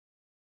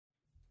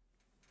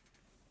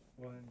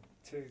One,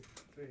 two,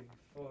 three,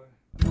 four.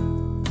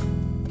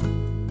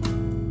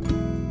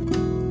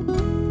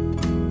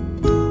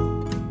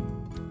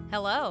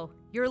 Hello,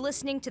 you're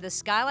listening to the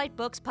Skylight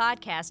Books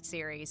podcast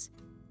series.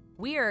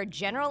 We are a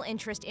general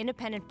interest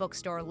independent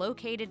bookstore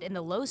located in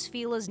the Los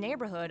Feliz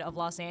neighborhood of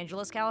Los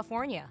Angeles,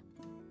 California.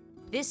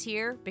 This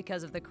year,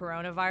 because of the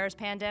coronavirus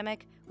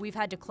pandemic, we've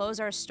had to close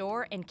our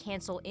store and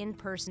cancel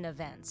in-person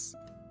events.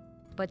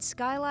 But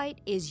Skylight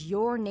is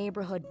your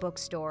neighborhood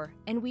bookstore,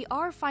 and we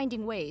are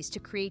finding ways to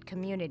create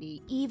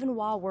community even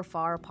while we're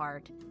far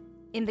apart.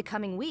 In the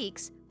coming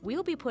weeks,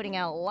 we'll be putting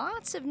out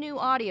lots of new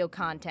audio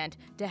content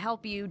to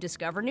help you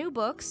discover new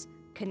books,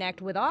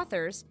 connect with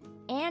authors,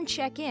 and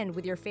check in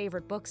with your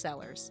favorite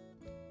booksellers.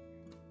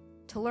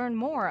 To learn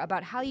more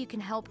about how you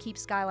can help keep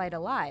Skylight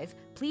alive,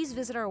 please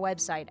visit our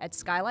website at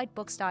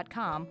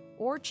skylightbooks.com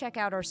or check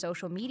out our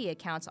social media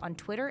accounts on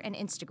Twitter and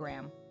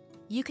Instagram.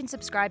 You can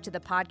subscribe to the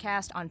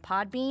podcast on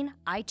Podbean,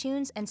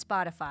 iTunes, and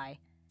Spotify.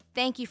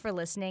 Thank you for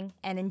listening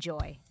and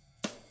enjoy.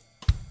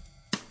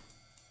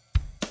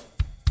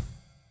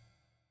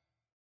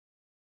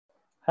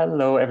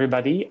 Hello,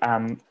 everybody.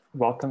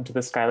 Welcome to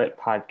the Skylight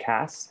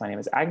podcast. My name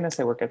is Agnes.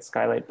 I work at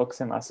Skylight Books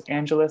in Los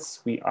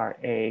Angeles. We are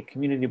a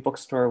community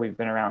bookstore. We've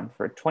been around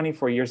for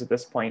 24 years at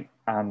this point.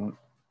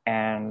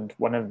 And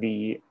among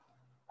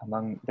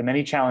the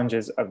many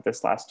challenges of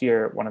this last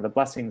year, one of the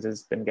blessings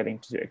has been getting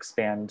to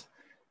expand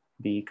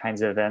the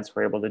kinds of events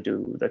we're able to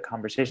do, the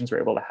conversations we're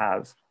able to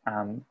have.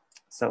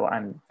 So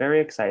I'm very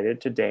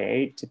excited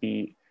today to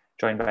be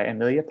joined by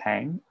Amelia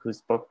Pang, whose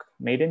book,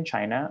 Made in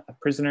China, A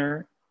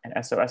Prisoner,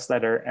 an SOS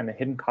Letter, and the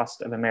Hidden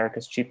Cost of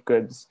America's Cheap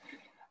Goods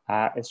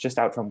is just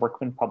out from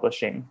Workman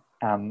Publishing.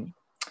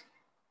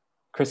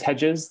 Chris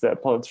Hedges, the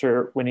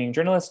Pulitzer-winning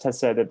journalist, has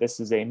said that this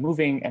is a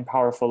moving and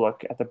powerful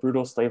look at the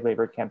brutal slave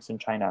labor camps in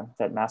China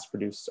that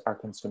mass-produce our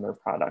consumer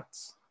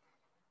products.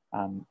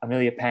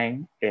 Amelia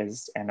Pang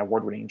is an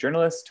award-winning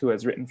journalist who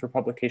has written for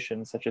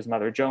publications such as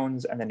Mother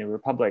Jones and The New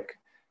Republic,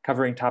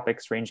 covering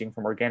topics ranging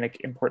from organic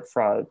import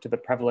fraud to the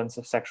prevalence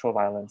of sexual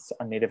violence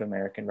on Native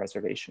American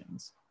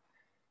reservations.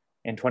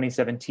 In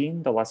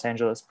 2017, the Los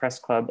Angeles Press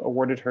Club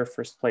awarded her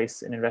first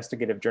place in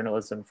investigative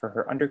journalism for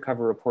her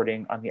undercover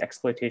reporting on the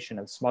exploitation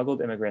of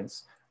smuggled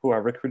immigrants who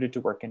are recruited to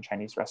work in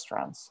Chinese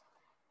restaurants.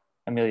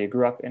 Amelia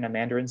grew up in a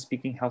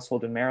Mandarin-speaking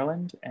household in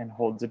Maryland and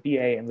holds a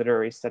BA in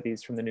literary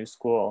studies from the New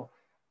School.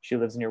 She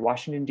lives near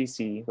Washington,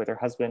 D.C. with her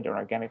husband, an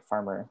organic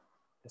farmer.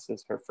 This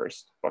is her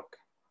first book.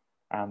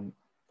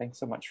 Thanks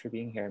so much for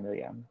being here,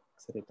 Amelia. I'm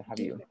excited to have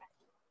you.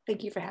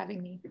 Thank you for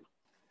having me.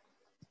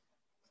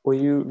 Will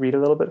you read a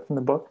little bit from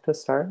the book to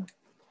start?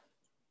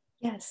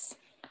 Yes.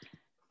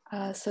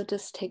 So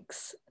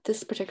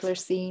this particular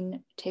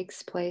scene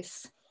takes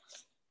place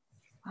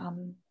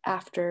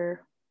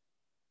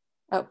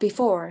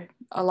before,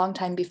 a long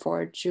time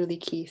before Julie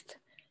Keith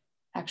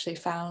actually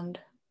found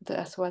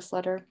the SOS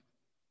letter.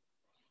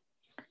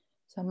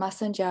 So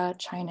Masanjia,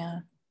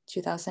 China,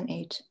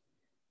 2008,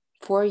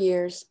 4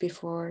 years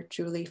before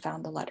Julie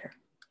found the letter.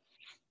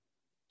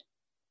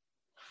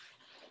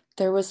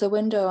 There was a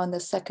window on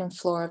the second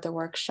floor of the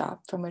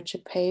workshop from which a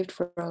paved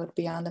road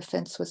beyond the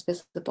fence was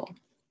visible.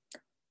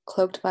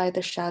 Cloaked by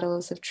the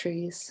shadows of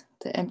trees,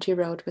 the empty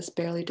road was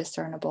barely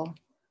discernible,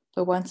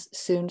 but once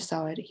Soon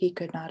saw it, he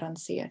could not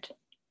unsee it.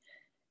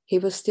 He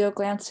would steal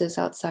glances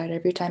outside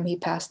every time he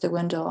passed the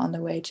window on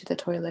the way to the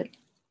toilet.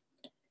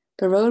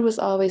 The road was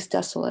always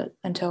desolate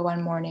until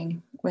one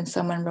morning when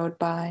someone rode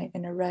by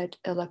in a red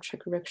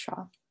electric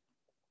rickshaw.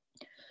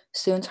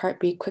 Soon's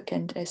heartbeat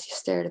quickened as he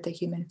stared at the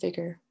human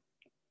figure.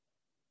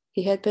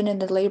 He had been in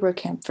the labor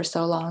camp for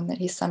so long that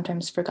he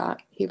sometimes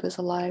forgot he was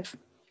alive.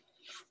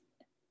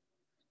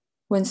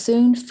 When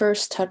Soon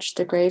first touched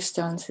the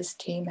gravestones his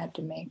team had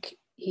to make,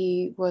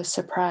 he was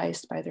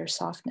surprised by their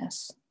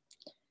softness.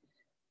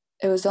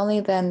 It was only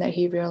then that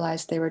he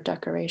realized they were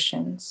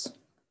decorations.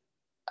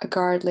 A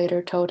guard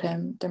later told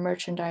him the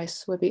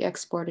merchandise would be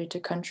exported to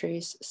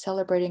countries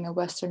celebrating a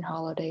Western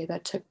holiday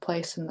that took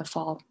place in the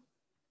fall.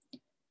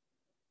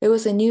 It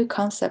was a new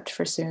concept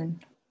for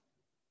Soon.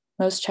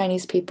 Most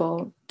Chinese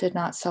people did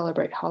not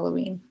celebrate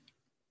Halloween.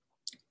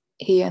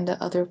 He and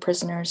the other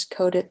prisoners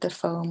coated the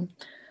foam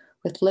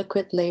with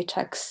liquid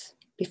latex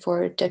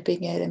before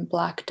dipping it in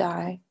black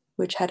dye,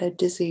 which had a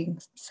dizzying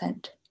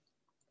scent.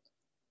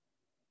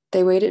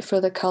 They waited for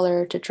the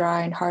color to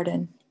dry and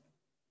harden.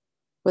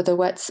 With a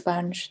wet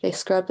sponge, they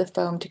scrubbed the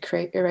foam to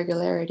create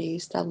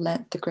irregularities that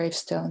lent the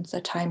gravestones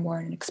a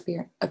time-worn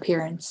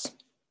appearance.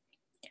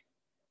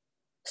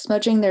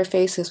 Smudging their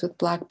faces with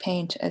black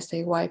paint as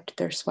they wiped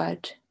their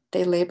sweat,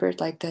 they labored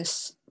like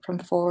this from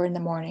 4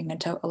 a.m.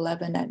 until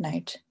 11 at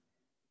night,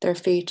 their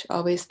feet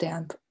always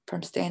damp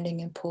from standing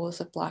in pools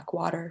of black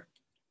water.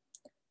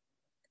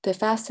 The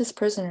fastest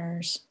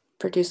prisoners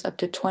produced up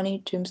to 20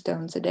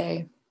 tombstones a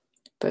day,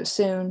 but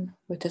Soon,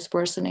 with his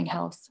worsening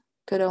health,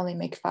 could only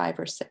make 5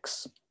 or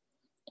 6.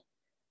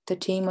 The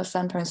team was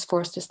sometimes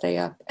forced to stay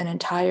up an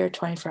entire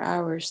 24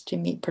 hours to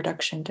meet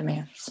production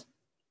demands.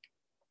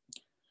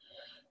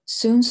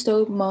 Soon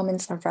stole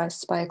moments of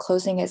rest by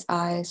closing his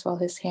eyes while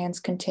his hands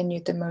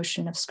continued the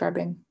motion of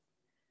scrubbing.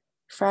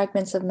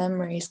 Fragments of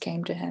memories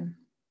came to him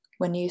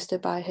when he used to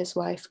buy his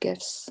wife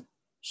gifts,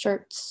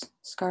 shirts,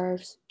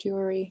 scarves,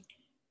 jewelry.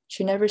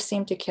 She never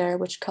seemed to care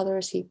which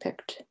colors he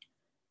picked.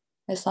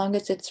 As long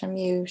as it's from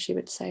you, she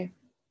would say.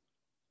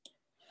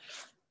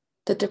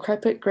 The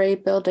decrepit gray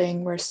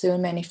building where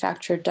Soon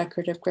manufactured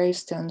decorative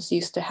gravestones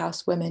used to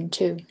house women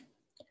too.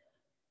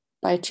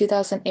 By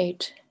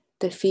 2008,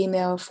 the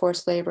female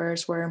forced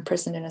laborers were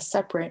imprisoned in a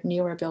separate,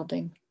 newer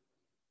building.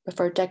 But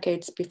for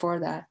decades before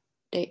that,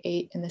 they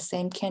ate in the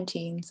same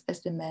canteens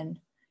as the men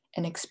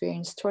and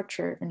experienced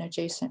torture in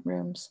adjacent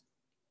rooms.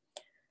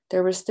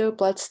 There were still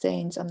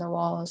bloodstains on the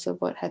walls of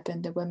what had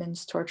been the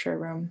women's torture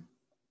room,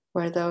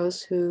 where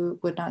those who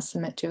would not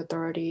submit to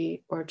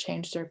authority or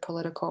change their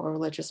political or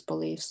religious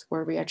beliefs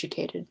were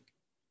re-educated.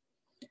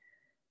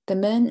 The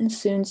men in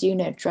Soon's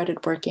unit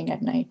dreaded working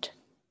at night.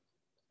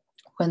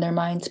 When their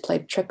minds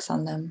played tricks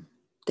on them,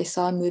 they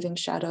saw moving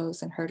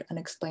shadows and heard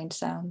unexplained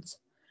sounds.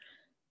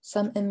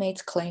 Some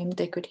inmates claimed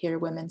they could hear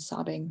women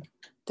sobbing,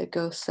 the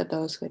ghosts of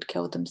those who had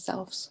killed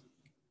themselves.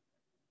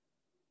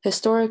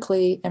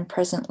 Historically and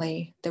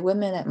presently, the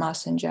women at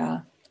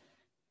Masanjia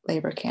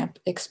labor camp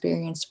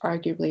experienced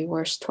arguably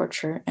worse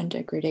torture and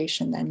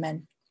degradation than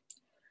men.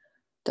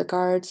 The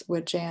guards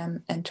would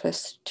jam and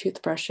twist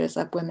toothbrushes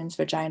up women's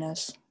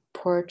vaginas,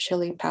 pour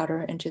chili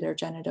powder into their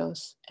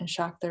genitals, and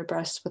shock their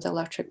breasts with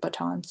electric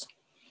batons.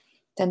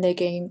 Then they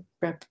gang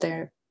raped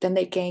their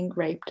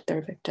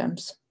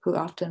victims, who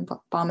often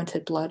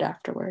vomited blood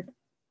afterward.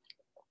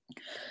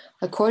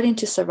 According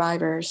to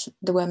survivors,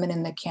 the women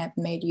in the camp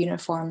made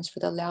uniforms for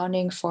the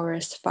Liaoning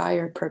Forest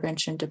Fire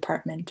Prevention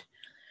Department,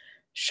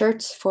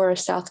 shirts for a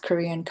South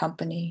Korean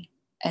company,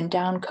 and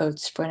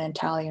downcoats for an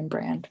Italian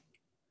brand.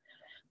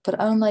 But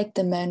unlike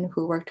the men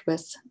who worked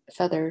with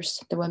feathers,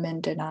 the women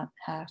did not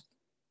have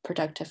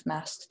protective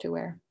masks to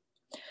wear.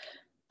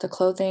 The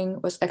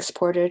clothing was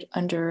exported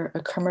under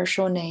a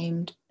commercial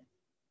name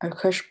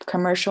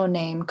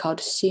called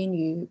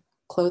Xinyu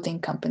Clothing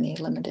Company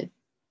Limited.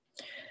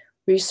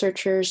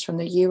 Researchers from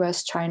the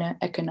U.S.-China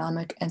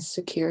Economic and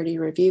Security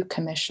Review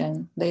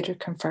Commission later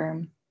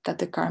confirmed that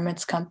the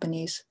garments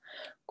company's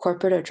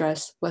corporate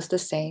address was the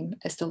same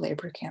as the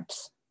labor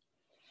camps.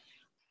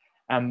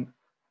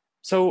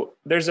 So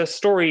there's a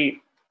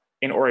story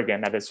in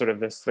Oregon that is sort of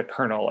the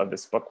kernel of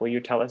this book. Will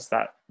you tell us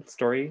that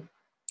story?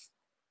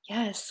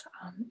 Yes.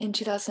 In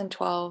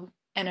 2012,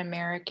 an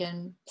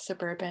American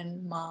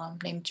suburban mom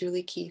named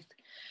Julie Keith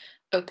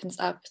opens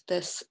up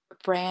this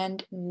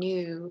brand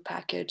new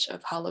package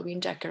of Halloween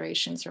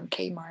decorations from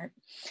Kmart.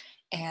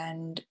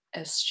 And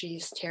as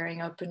she's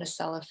tearing open a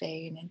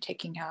cellophane and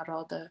taking out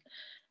all the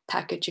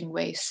packaging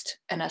waste,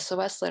 an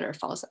SOS letter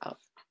falls out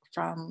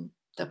from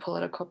the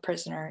political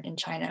prisoner in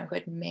China who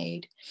had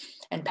made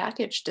and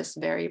packaged this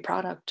very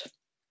product.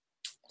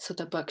 So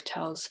the book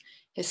tells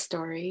his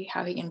story,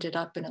 how he ended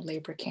up in a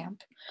labor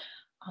camp.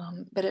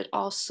 But it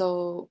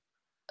also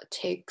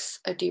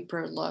takes a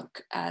deeper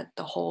look at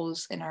the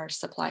holes in our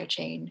supply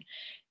chain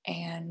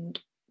and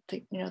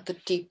the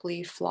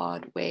deeply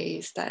flawed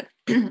ways that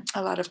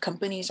a lot of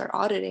companies are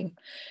auditing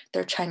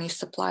their Chinese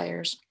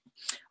suppliers.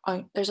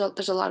 There's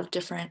a lot of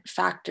different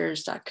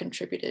factors that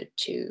contributed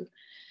to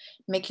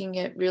making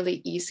it really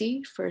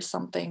easy for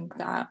something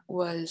that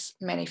was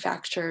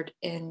manufactured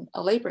in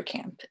a labor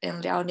camp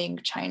in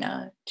Liaoning,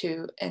 China,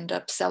 to end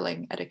up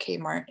selling at a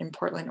Kmart in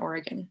Portland,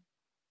 Oregon.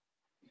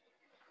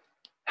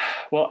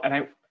 Well,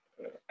 and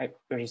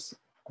there's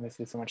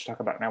obviously so much to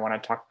talk about, and I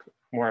want to talk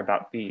more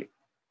about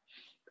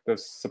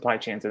those supply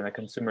chains and the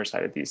consumer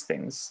side of these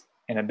things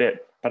in a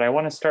bit. But I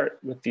want to start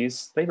with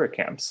these labor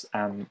camps.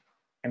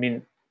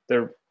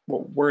 They're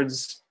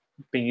words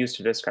being used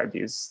to describe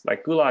these,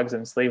 like gulags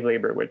and slave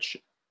labor, which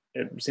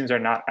it seems are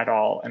not at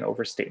all an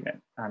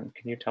overstatement. Can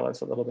you tell us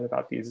a little bit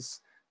about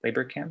these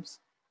labor camps?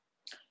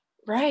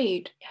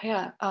 Right,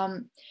 yeah.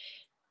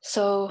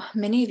 So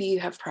many of you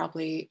have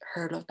probably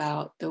heard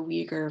about the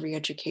Uyghur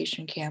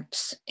re-education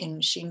camps in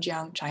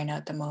Xinjiang, China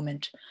at the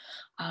moment.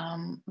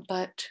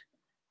 But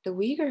the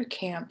Uyghur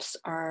camps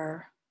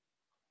are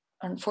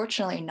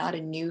unfortunately not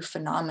a new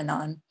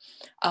phenomenon.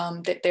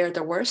 They're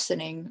the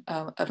worsening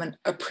of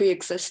a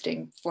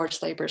pre-existing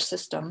forced labor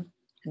system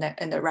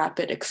and the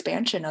rapid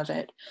expansion of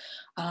it.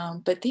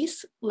 But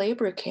these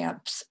labor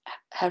camps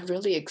have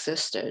really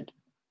existed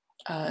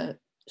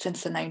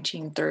since the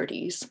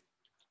 1930s.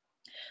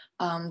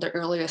 The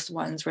earliest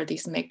ones were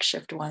these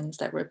makeshift ones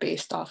that were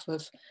based off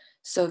of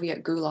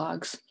Soviet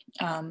gulags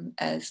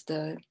as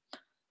the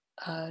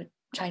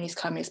Chinese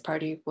Communist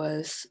Party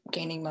was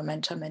gaining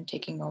momentum and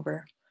taking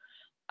over.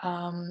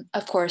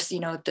 Of course,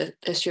 the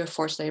issue of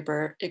forced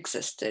labor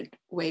existed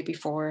way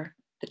before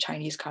the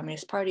Chinese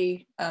Communist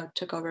Party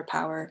took over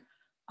power.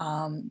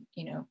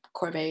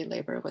 Corvée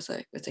labor was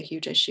a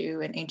huge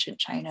issue in ancient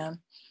China.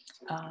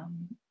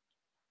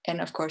 And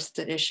of course, it's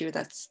an issue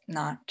that's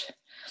not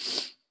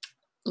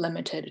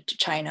limited to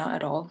China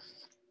at all.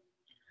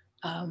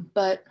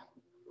 But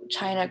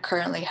China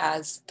currently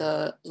has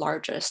the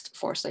largest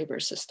forced labor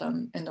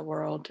system in the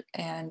world,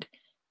 and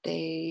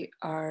they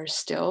are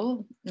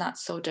still not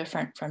so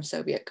different from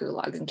Soviet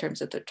gulags in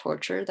terms of the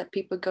torture that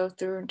people go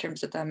through, in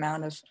terms of the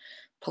amount of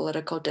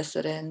political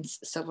dissidents,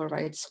 civil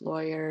rights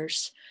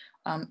lawyers,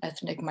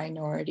 ethnic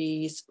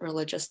minorities,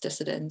 religious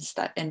dissidents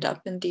that end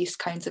up in these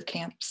kinds of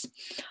camps.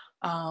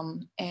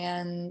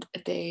 And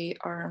they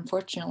are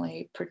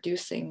unfortunately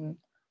producing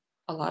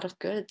a lot of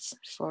goods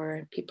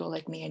for people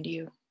like me and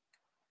you.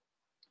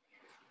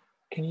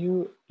 Can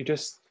you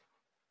just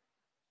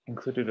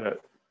included a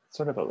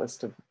sort of a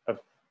list of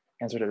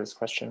answer to this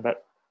question,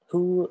 but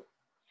who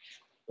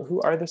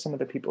are some of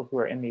the people who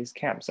are in these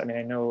camps? I mean,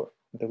 I know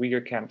the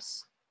Uyghur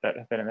camps that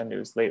have been in the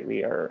news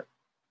lately are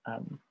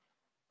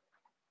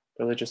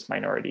religious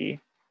minority,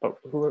 but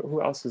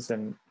who else are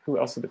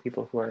the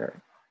people who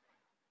are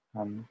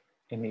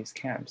in these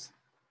camps?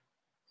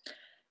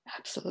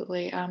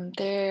 Absolutely.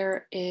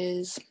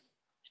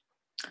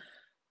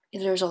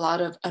 There's a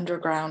lot of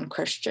underground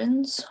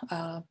Christians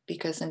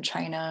because in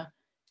China,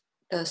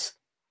 the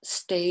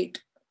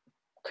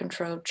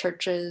state-controlled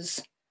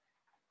churches,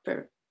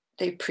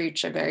 they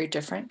preach a very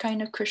different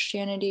kind of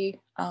Christianity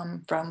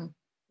from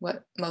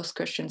what most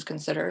Christians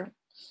consider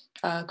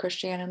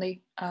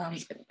Christianity.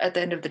 At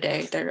the end of the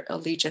day, their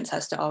allegiance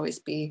has to always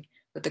be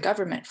with the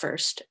government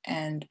first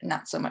and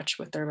not so much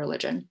with their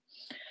religion.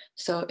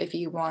 So if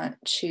you want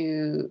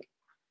to,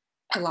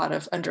 a lot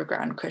of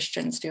underground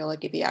Christians feel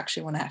like if you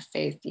actually want to have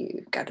faith,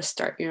 you've got to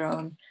start your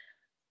own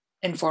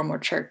informal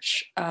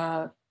church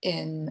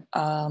in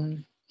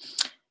an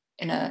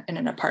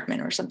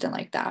apartment or something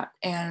like that.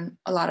 And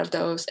a lot of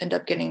those end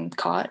up getting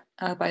caught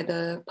by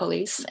the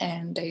police,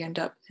 and they end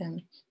up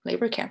in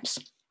labor camps,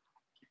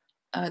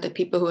 the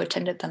people who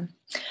attended them.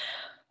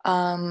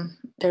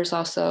 There's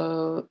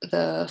also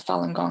the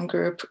Falun Gong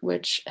group,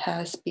 which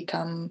has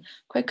become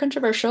quite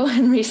controversial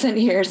in recent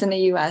years in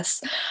the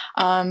US.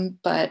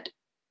 That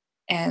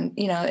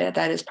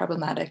is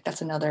problematic.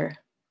 That's another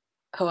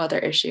whole other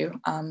issue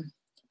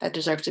that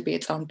deserves to be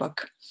its own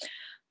book.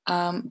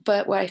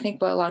 But what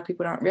a lot of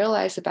people don't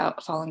realize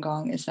about Falun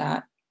Gong is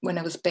that when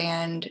it was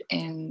banned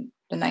in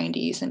the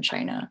 90s in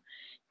China,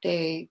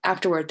 they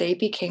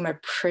became a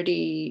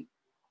pretty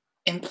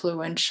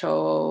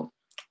influential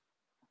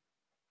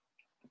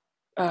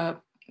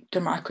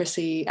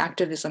democracy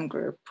activism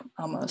group,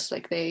 almost.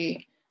 Like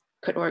they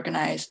could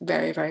organize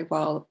very, very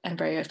well and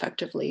very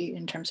effectively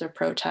in terms of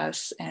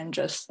protests and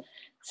just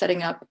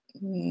setting up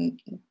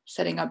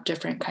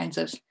different kinds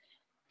of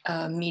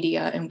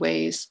media and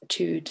ways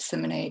to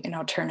disseminate an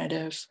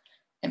alternative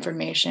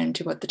information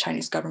to what the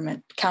Chinese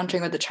government,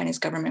 countering what the Chinese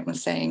government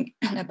was saying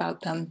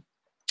about them.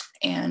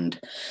 And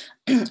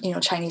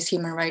Chinese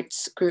human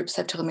rights groups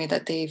have told me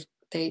that they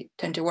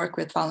tend to work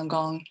with Falun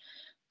Gong.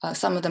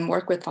 Some of them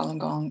work with Falun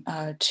Gong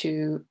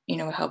to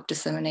help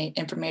disseminate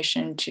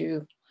information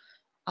to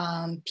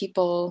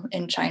people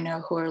in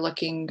China who are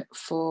looking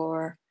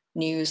for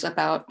news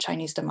about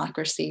Chinese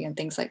democracy and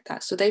things like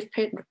that. So they've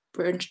played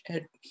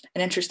an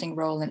interesting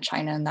role in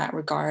China in that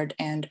regard.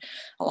 And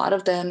a lot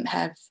of them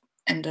have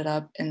ended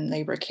up in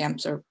labor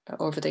camps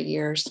over the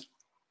years.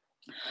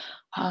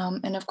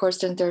 And of course,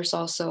 then there's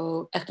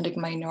also ethnic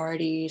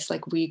minorities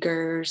like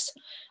Uyghurs,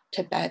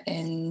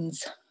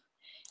 Tibetans,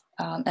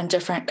 and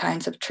different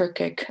kinds of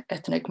Turkic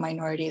ethnic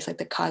minorities like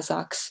the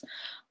Kazakhs,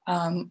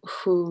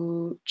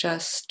 who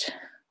just,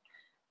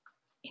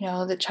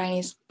 the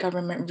Chinese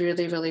government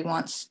really, really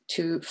wants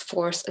to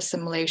force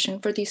assimilation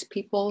for these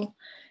people.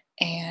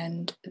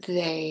 And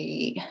if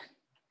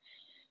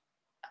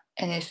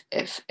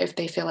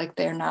they feel like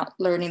they're not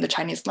learning the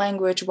Chinese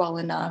language well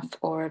enough,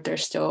 or they're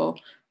still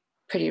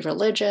pretty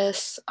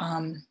religious,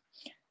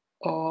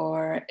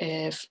 or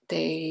if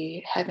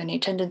they have any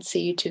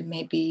tendency to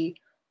maybe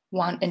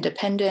want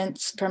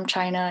independence from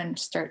China and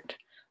start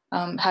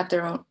have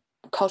their own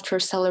culture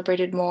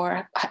celebrated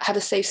more, have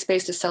a safe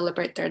space to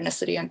celebrate their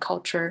ethnicity and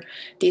culture,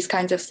 these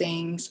kinds of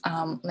things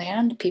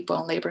land people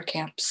in labor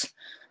camps.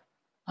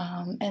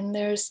 And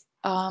there's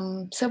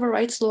civil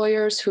rights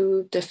lawyers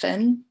who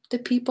defend the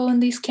people in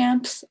these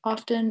camps,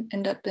 often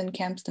end up in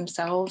camps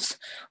themselves,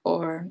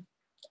 or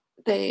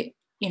they,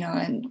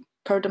 and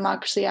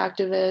pro-democracy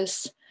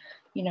activists.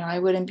 I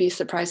wouldn't be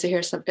surprised to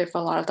hear if a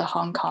lot of the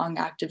Hong Kong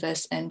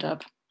activists end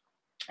up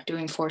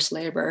doing forced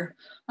labor.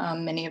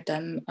 Many of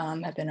them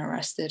have been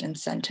arrested and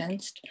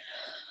sentenced.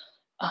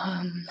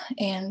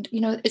 And,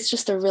 it's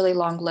just a really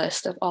long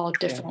list of all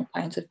different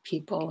kinds of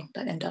people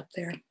that end up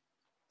there.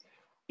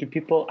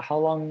 How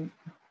long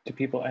do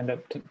people end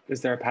up,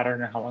 is there a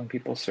pattern of how long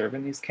people serve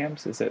in these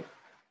camps? Is it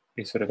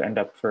they sort of end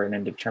up for an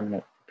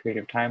indeterminate period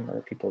of time, or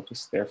are people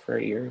just there for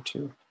a year or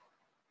two?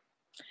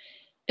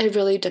 It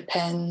really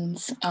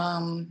depends.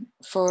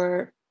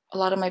 For a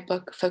lot of my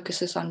book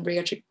focuses on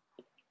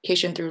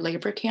re-education through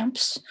labor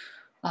camps,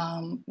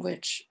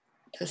 which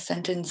the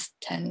sentence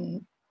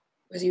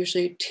was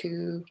usually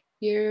 2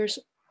 years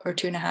or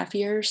 2.5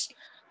 years,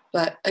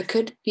 but it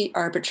could be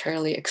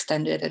arbitrarily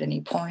extended at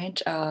any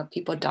point.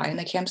 People die in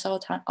the camps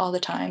all the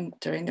time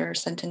during their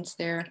sentence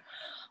there.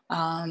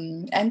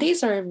 And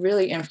these are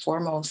really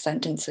informal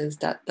sentences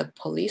that the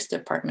police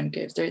department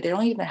gives. They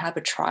don't even have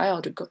a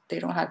trial to go. They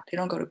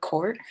don't go to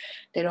court.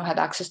 They don't have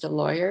access to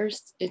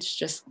lawyers. It's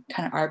just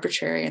kind of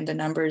arbitrary, and the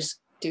numbers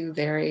do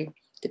vary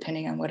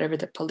depending on whatever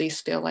the police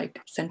feel like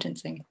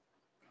sentencing.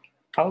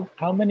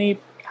 How many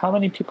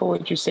people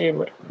would you say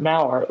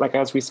now are, like,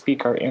 as we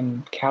speak, are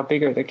in? How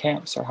big are the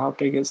camps, or how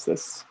big is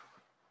this?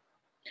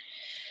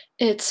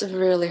 It's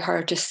really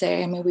hard to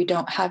say. I mean, we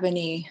don't have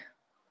any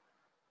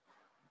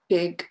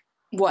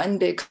one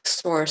big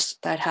source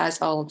that has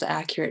all of the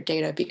accurate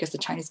data, because the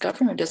Chinese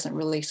government doesn't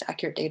release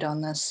accurate data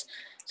on this.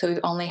 So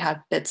we only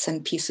have bits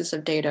and pieces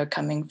of data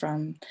coming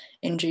from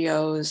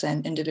NGOs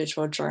and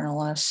individual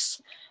journalists.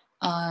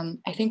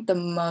 I think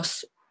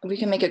we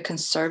can make a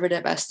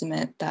conservative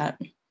estimate that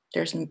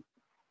there's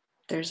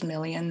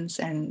millions,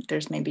 and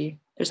there's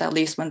at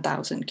least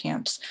 1,000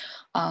 camps,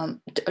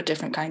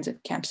 different kinds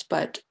of camps.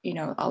 But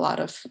a lot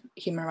of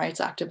human rights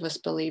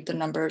activists believe the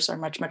numbers are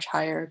much, much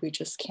higher. We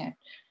just can't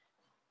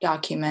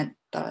document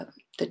the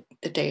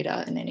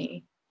data in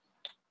any.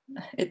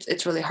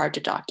 It's really hard to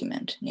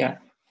document. Yeah,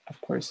 of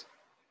course.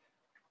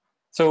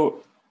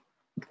 So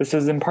this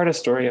is in part a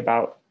story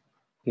about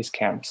these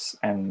camps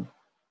and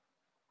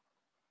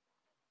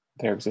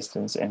their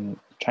existence in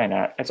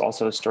China. It's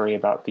also a story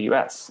about the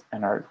US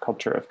and our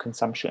culture of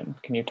consumption.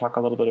 Can you talk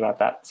a little bit about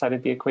that side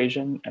of the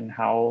equation and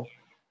how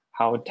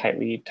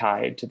tightly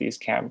tied to these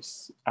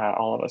camps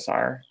all of us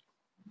are?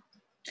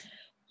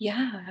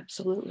 Yeah,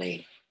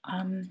 absolutely.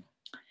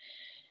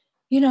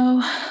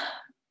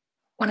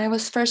 When I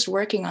was first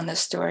working on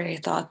this story, I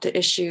thought the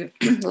issue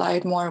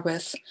lied more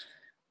with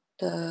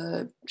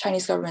the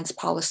Chinese government's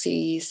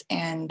policies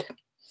and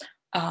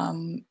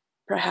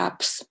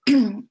perhaps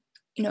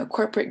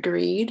corporate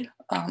greed,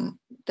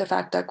 the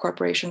fact that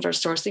corporations are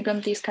sourcing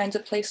from these kinds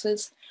of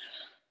places.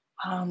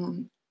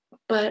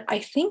 But I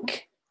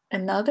think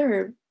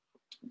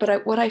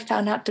what I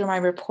found out through my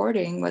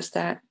reporting was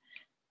that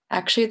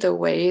actually the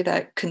way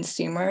that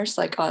consumers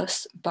like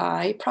us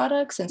buy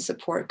products and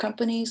support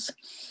companies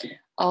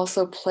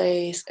also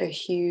plays a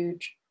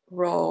huge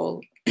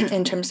role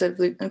in terms of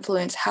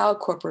influence how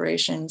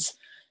corporations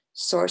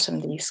source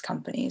from these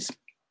companies.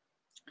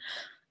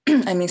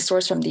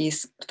 Source from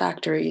these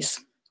factories.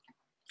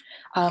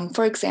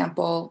 For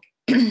example,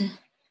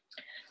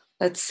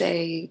 let's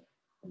say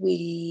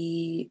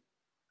we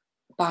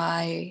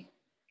buy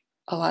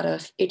a lot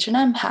of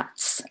H&M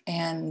hats,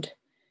 and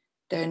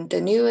then the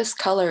newest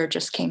color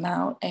just came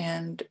out,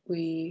 and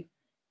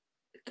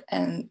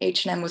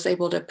H&M was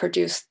able to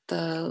produce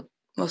the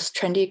most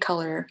trendy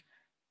color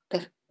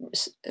at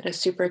a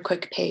super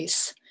quick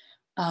pace,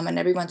 and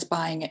everyone's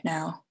buying it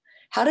now.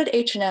 How did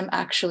H&M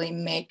actually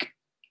make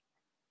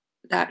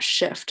that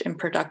shift in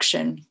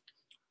production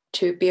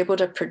to be able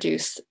to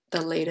produce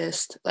the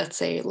latest, let's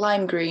say,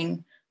 lime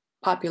green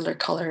popular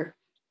color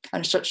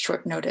on such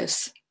short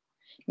notice?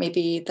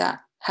 Maybe that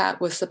hat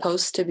was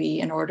supposed to be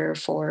in order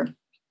for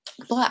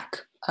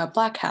black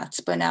hats,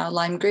 but now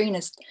lime green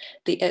is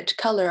the it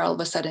color all of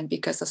a sudden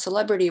because a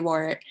celebrity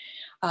wore it.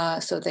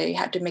 So they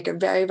had to make a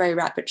very, very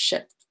rapid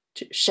shift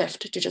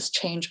to just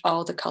change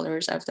all the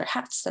colors of their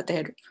hats that they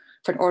had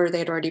for an order they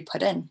had already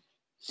put in.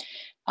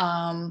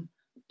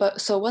 But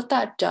so what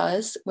that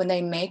does when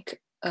they make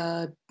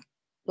a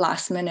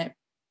last minute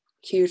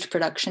huge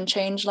production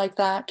change like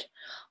that,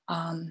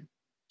 and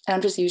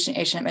I'm just using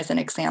H&M as an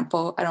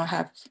example.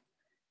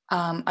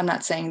 I'm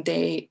not saying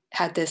they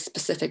had this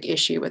specific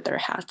issue with their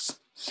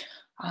hats.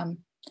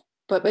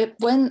 But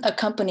when a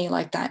company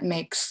like that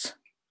makes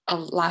a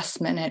last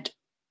minute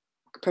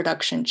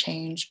production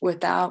change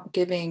without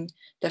giving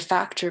the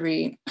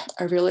factory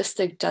a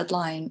realistic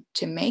deadline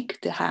to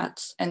make the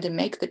hats and to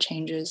make the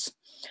changes,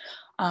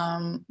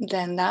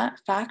 then that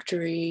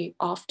factory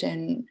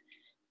often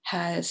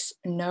has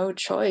no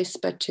choice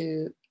but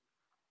to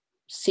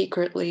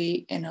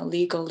secretly and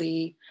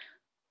illegally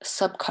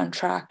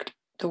subcontract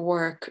the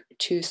work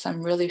to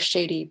some really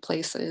shady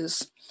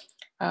places,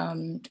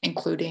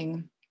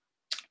 including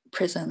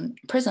prison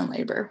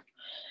labor.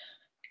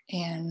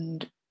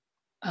 And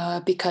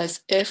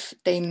because if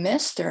they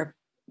miss their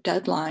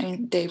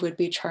deadline, they would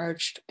be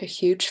charged a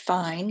huge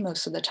fine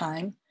most of the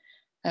time,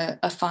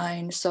 a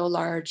fine so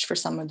large for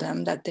some of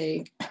them that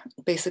they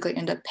basically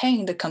end up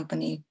paying the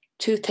company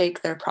to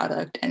take their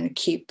product and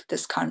keep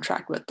this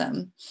contract with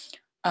them.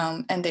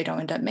 And they don't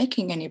end up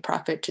making any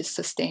profit to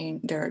sustain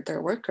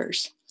their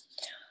workers.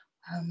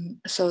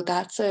 So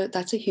that's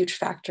a huge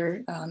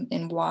factor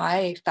in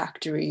why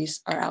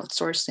factories are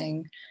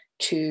secretly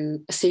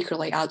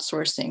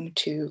outsourcing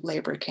to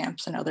labor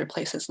camps and other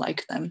places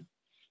like them.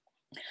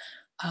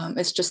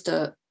 It's just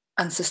a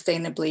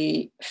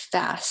unsustainably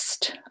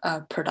fast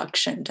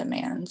production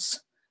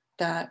demands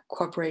that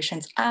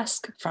corporations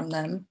ask from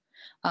them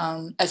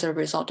as a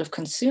result of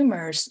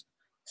consumers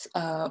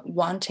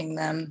wanting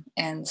them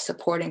and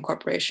supporting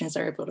corporations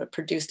that are able to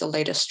produce the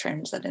latest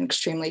trends at an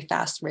extremely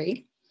fast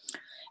rate.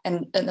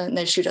 And then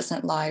the issue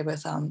doesn't lie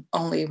with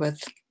only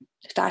with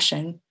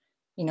fashion.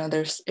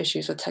 There's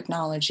issues with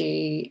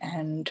technology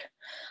and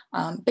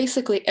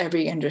Basically,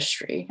 every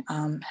industry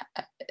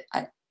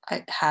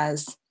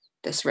has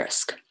this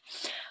risk.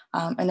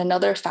 And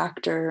another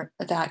factor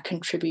that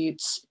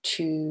contributes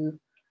to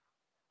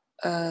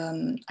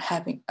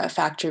having a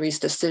factory's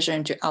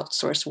decision to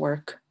outsource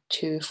work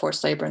to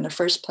forced labor in the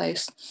first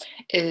place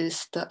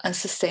is the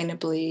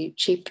unsustainably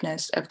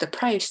cheapness of the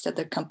price that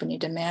the company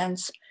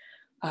demands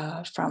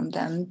from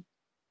them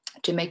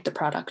to make the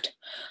product.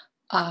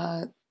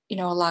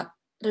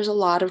 There's a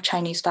lot of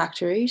Chinese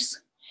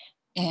factories,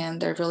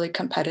 and they're really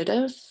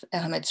competitive.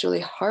 It's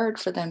really hard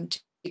for them to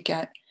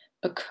get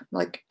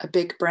a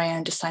big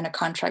brand to sign a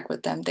contract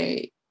with them.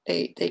 They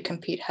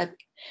compete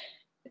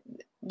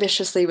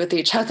viciously with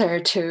each other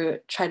to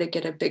try to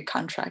get a big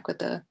contract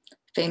with a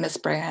famous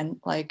brand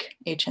like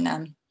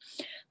H&M,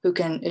 who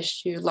can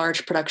issue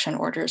large production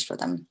orders for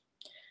them.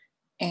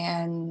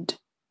 And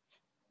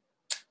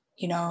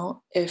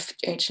if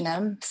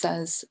H&M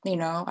says,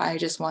 I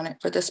just want it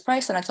for this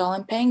price and that's all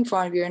I'm paying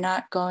for, if you're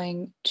not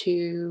going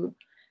to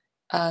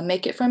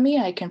make it for me,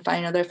 I can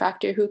find another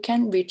factory who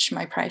can reach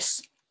my price.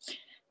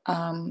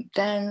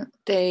 Then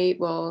they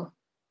will,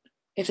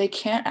 if they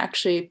can't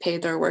actually pay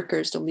their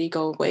workers the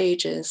legal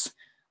wages,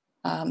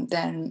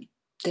 then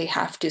they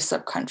have to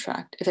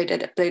subcontract.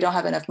 If they don't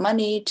have enough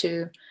money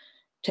to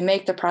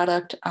make the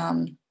product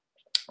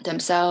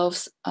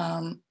themselves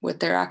with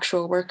their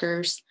actual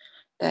workers,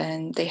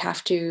 then they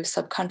have to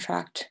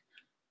subcontract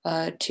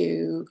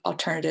to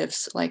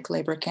alternatives like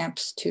labor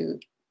camps to,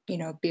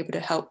 be able to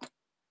help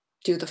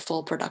do the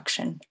full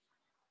production.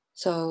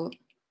 So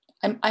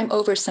I'm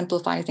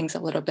oversimplifying things a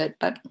little bit,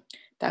 but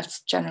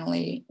that's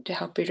generally to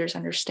help readers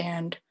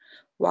understand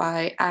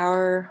why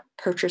our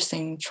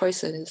purchasing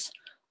choices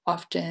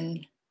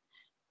often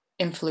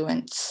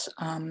influence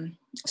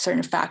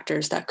certain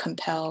factors that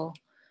compel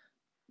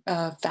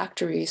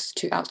factories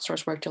to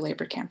outsource work to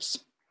labor camps.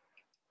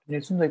 And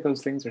it seems like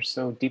those things are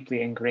so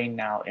deeply ingrained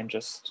now in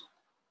just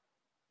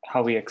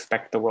how we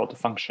expect the world to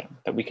function,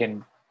 that we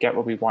can get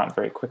what we want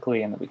very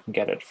quickly and that we can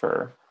get it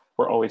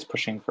we're always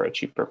pushing for a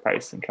cheaper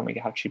price, and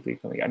how cheaply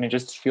can we get? And it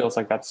just feels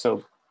like that's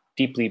so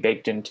deeply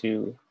baked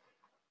into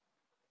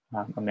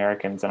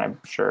Americans, and I'm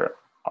sure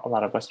a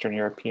lot of Western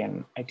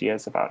European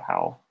ideas about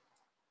how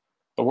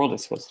the world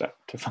is supposed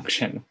to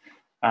function.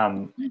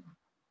 So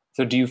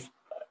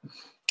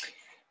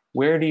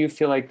where do you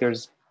feel like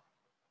there's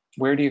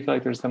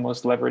the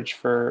most leverage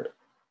for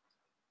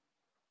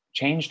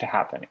change to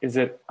happen? Is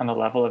it on the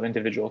level of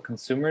individual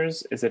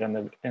consumers? Is it in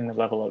the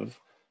level of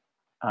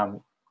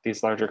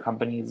these larger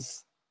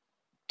companies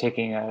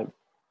making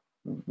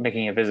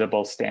a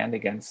visible stand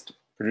against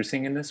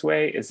producing in this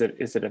way? Is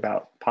it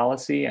about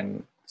policy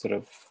and sort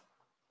of,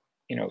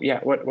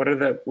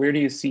 where do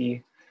you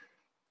see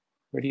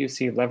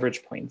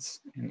leverage points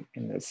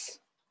in this?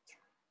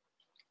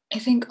 I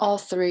think all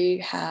three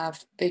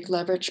have big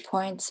leverage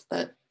points,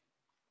 but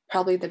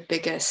probably the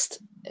biggest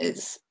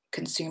is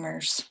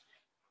consumers.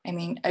 I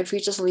mean, if we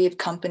just leave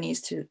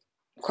companies to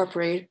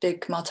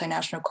big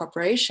multinational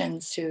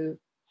corporations, to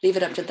leave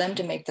it up to them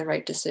to make the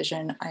right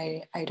decision,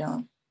 I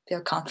don't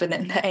feel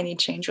confident that any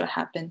change will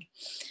happen.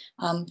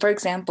 For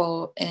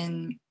example,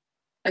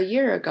 a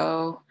year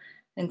ago,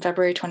 in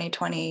February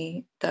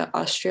 2020, the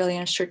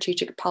Australian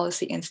Strategic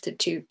Policy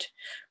Institute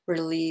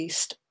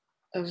released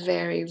a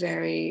very,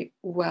 very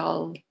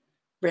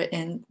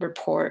well-written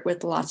report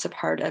with lots of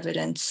hard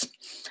evidence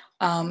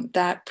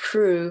that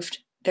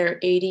proved there are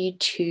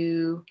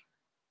 82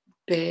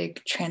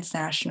 big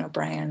transnational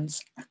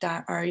brands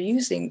that are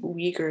using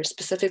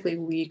specifically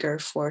Uyghur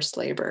forced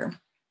labor.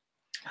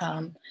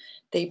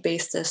 They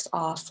based this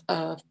off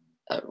of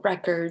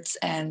records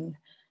and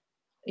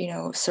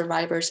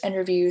survivors'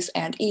 interviews,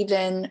 and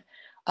even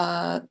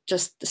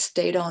just the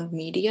state-owned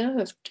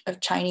media of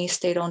Chinese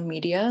state-owned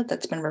media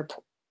that's been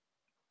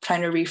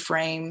trying to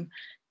reframe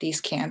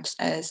these camps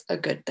as a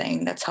good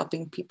thing that's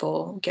helping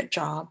people get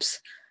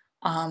jobs.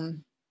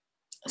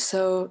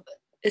 So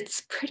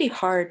it's pretty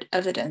hard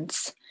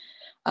evidence.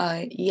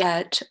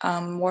 Yet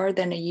more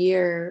than a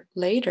year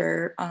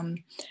later,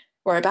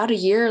 or about a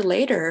year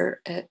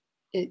later,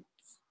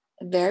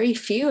 very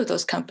few of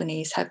those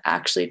companies have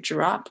actually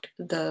dropped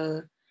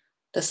the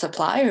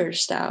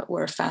suppliers that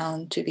were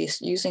found to be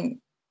using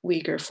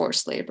Uyghur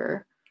forced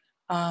labor.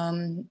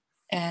 And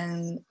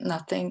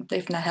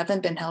they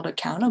haven't been held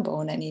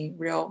accountable in any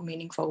real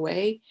meaningful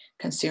way.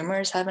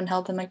 Consumers haven't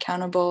held them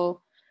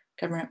accountable.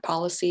 Government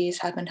policies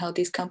haven't held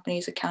these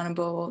companies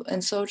accountable.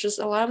 And so just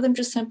a lot of them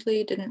just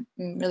simply didn't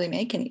really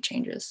make any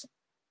changes.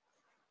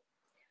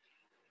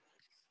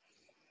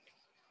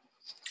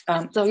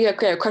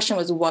 The question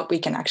was what we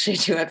can actually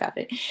do about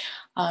it.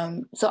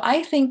 So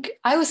I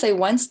would say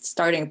one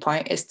starting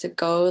point is to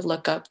go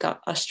look up the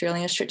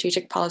Australian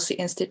Strategic Policy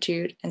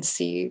Institute and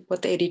see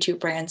what the 82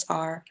 brands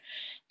are.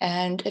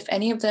 And if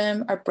any of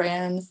them are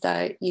brands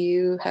that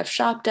you have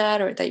shopped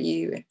at or that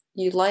you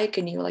like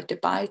and you like to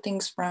buy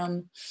things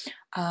from,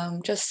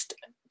 just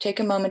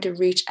take a moment to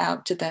reach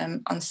out to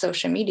them on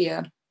social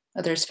media,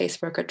 whether it's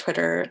Facebook or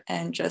Twitter,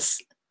 and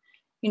just,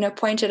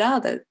 point it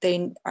out that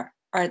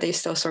are they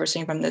still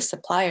sourcing from this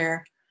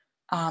supplier?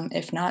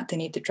 If not, they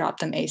need to drop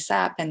them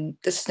ASAP. And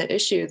this is an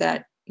issue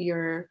that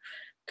your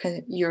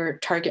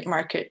target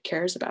market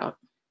cares about.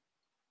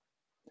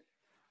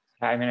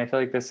 I mean, I feel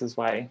like this is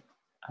why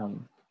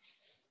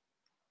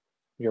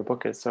your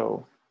book is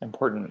so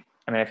important.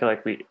 I mean, I feel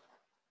like we,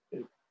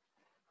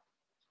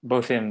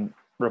 both in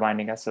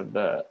reminding us of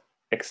the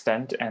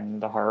extent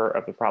and the horror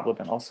of the problem,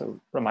 and also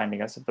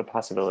reminding us of the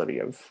possibility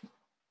of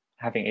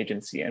having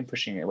agency and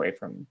pushing away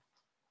from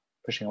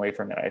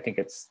it. I think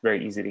it's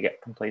very easy to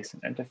get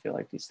complacent and to feel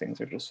like these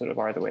things are just sort of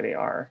are the way they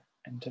are,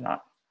 and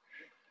to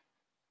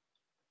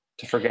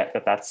forget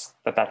that that's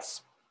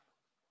that's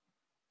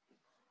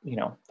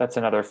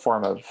another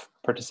form of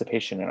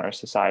participation in our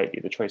society,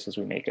 the choices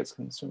we make as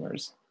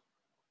consumers.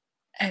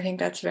 I think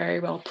that's very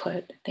well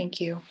put.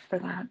 Thank you for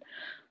that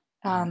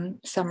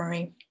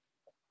summary.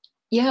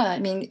 Yeah, I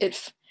mean,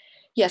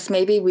 yes,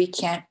 maybe we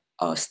can't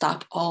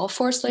stop all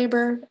forced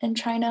labor in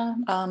China,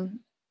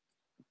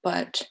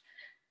 but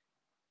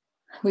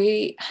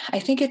I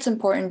think it's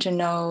important to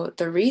know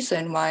the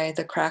reason why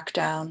the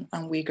crackdown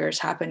on Uyghurs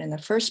happened in the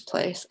first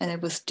place, and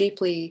it was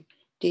deeply,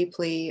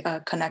 deeply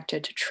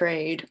connected to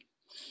trade,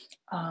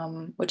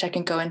 which I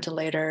can go into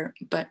later.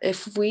 But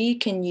if we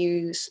can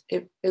use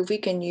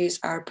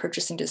our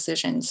purchasing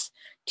decisions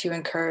to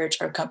encourage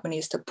our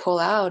companies to pull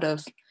out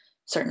of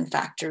certain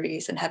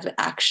factories and have it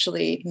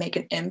actually make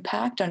an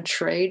impact on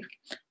trade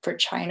for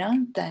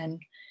China, then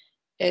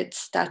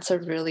that's a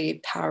really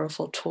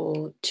powerful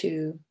tool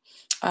to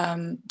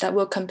that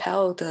will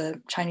compel the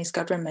Chinese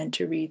government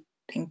to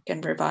rethink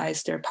and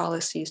revise their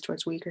policies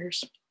towards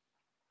Uyghurs.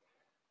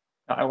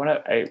 I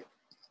want to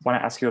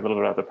ask you a little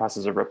bit about the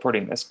process of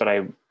reporting this, but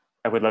I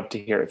would love to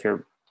hear if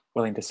you're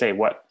willing to say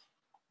what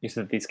you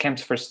said. These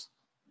camps first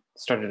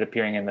started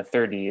appearing in the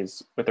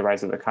 1930s with the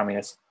rise of the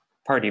Communist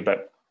Party,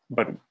 but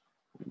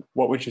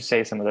what would you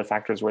say some of the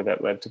factors were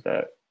that led to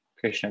the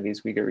creation of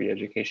these Uyghur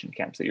re-education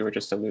camps that you were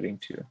just alluding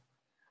to?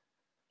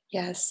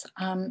 Yes.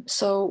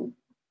 So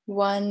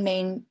one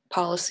main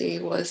policy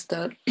was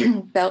the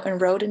Belt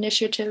and Road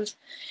Initiative,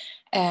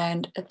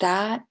 and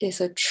that is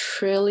 $1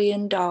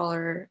 trillion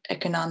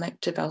economic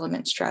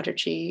development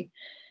strategy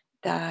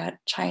that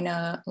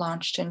China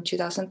launched in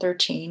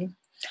 2013.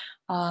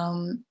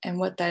 And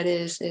what that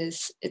is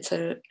it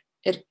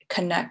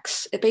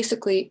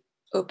basically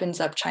opens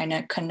up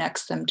China,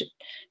 connects them to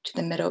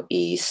the Middle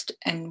East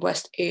and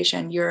West Asia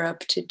and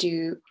Europe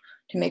to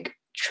make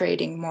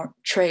trade more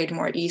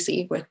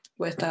easy with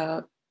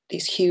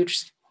these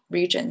huge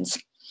regions.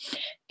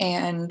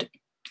 And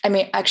I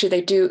mean, actually,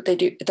 they do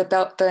the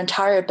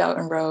entire Belt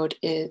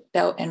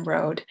and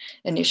Road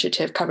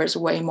Initiative covers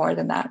way more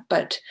than that.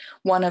 But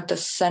one of the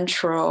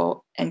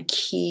central and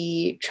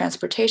key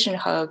transportation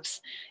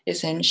hubs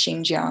is in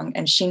Xinjiang,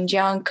 and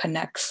Xinjiang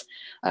connects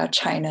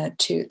China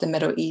to the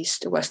Middle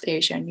East, West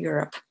Asia, and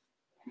Europe.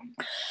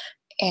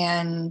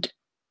 And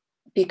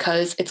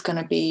because it's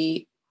going to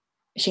be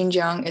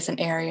Xinjiang is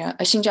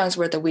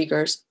where the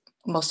Uyghurs,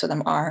 most of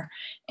them are.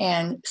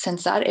 And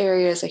since that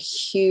area is a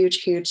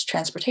huge, huge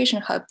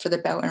transportation hub for the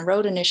Belt and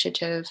Road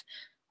Initiative,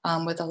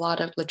 with a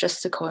lot of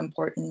logistical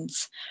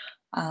importance,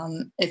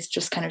 it's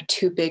just kind of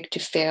too big to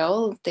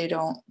fail.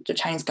 The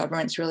Chinese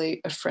government's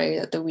really afraid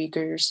that the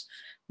Uyghurs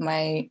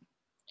might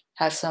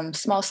have some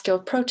small scale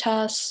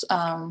protests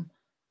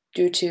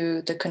due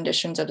to the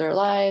conditions of their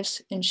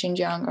lives in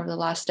Xinjiang over the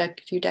last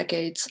few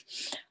decades.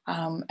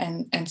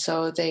 And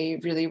so they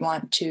really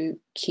want to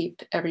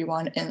keep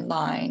everyone in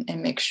line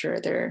and make sure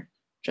they're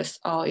just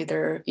all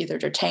either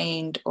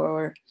detained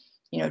or,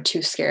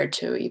 too scared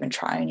to even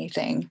try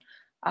anything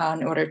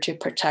in order to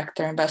protect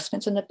their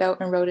investments in the Belt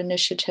and Road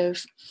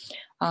Initiative.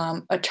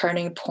 A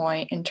turning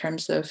point in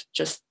terms of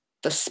just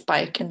the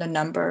spike in the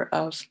number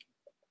of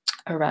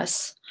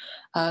arrests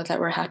that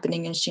were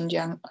happening in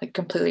Xinjiang, like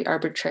completely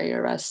arbitrary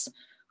arrests,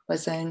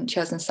 was in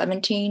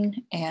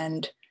 2017.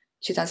 And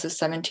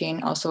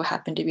 2017 also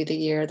happened to be the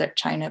year that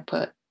China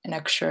put an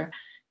extra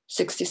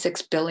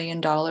 $66 billion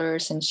in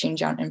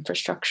Xinjiang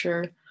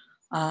infrastructure.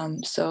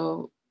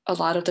 So a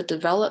lot of the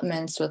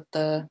developments with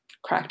the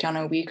crackdown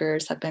on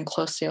Uyghurs have been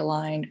closely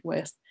aligned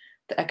with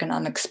the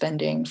economic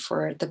spending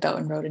for the Belt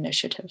and Road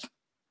Initiative.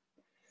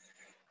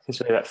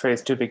 Especially that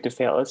phrase, too big to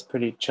fail, is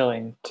pretty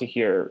chilling to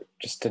hear,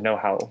 just to know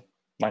how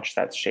much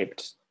that's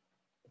shaped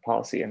the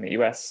policy in the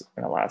US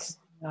in the last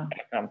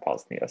economic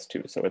policy in the US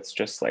too. So it's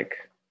just like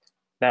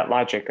that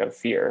logic of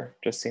fear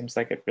just seems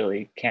like it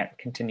really can't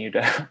continue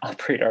to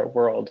operate our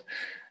world,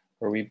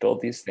 where we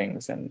build these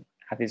things and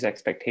have these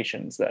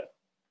expectations that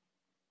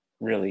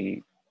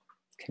really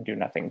can do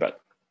nothing but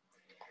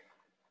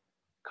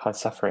cause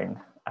suffering.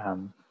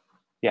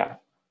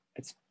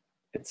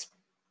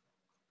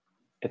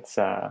 It's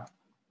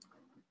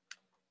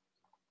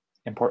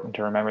important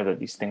to remember that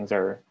these things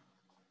are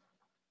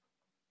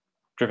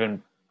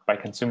driven by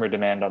consumer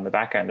demand on the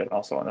back end and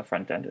also on the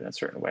front end in a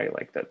certain way,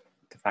 like that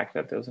the fact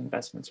that those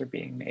investments are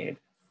being made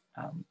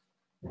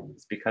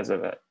is because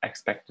of an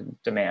expected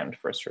demand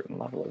for a certain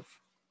level of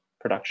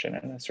production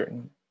and a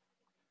certain,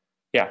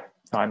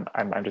 I'm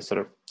just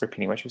sort of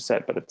repeating what you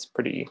said, but it's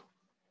pretty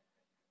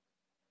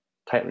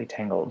tightly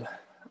tangled.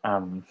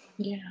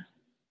 Yeah.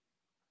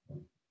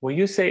 Will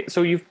you say,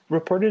 so you've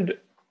reported,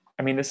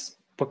 I mean, this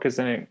book is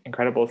an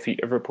incredible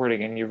feat of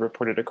reporting, and you've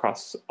reported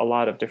across a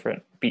lot of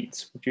different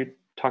beats. Would you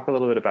talk a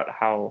little bit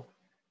about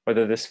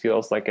whether this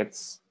feels like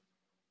it's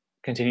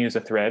continues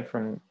a thread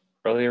from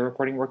earlier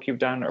reporting work you've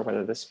done, or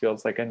whether this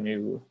feels like a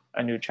new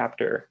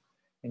chapter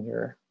in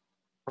your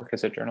work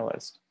as a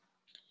journalist?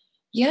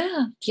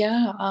 Yeah.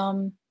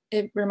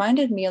 It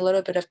reminded me a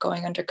little bit of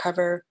going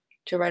undercover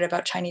to write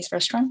about Chinese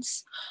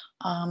restaurants,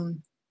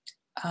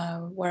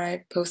 where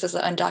I posed as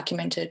an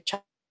undocumented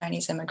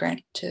Chinese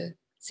immigrant to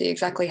see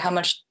exactly how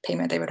much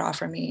payment they would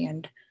offer me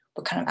and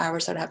what kind of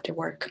hours I'd have to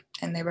work.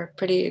 And they were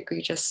pretty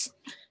egregious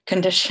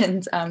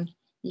conditions.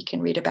 You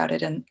can read about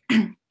it in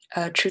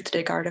a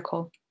Truthdig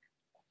article.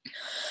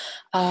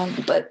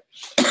 But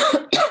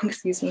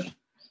excuse me,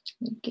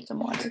 let me get some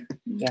water.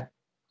 Yeah.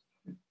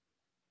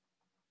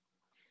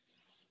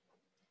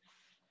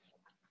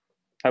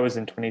 That was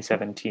in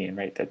 2017,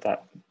 right?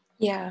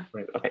 Yeah.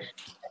 Okay.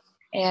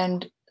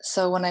 And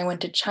so when I went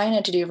to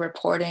China to do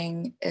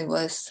reporting, it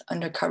was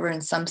undercover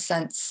in some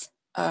sense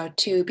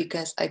too,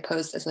 because I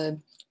posed as a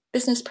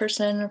business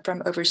person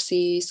from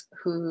overseas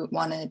who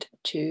wanted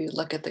to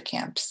look at the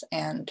camps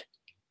and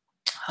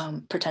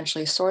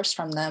potentially source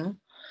from them.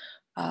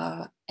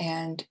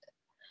 And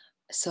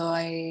so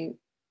I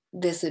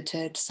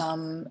visited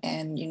some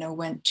and,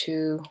 went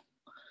to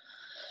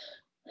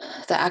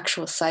the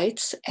actual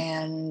sites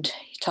and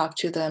talked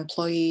to the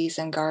employees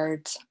and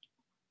guards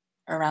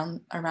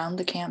around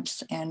the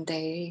camps, and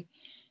they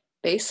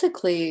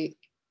basically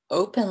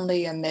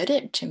openly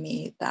admitted to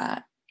me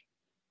that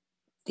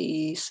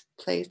these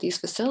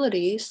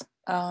facilities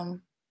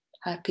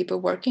have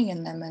people working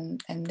in them,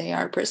 and they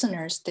are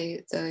prisoners.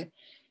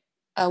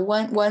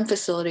 One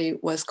facility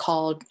was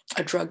called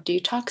a drug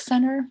detox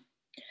center,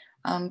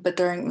 but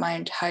during my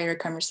entire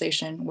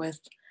conversation with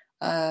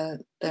the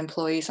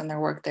employees on their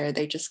work there,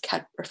 they just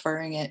kept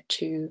referring it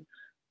to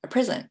a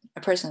prison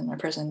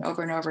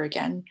over and over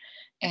again.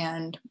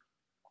 And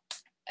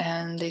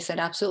they said,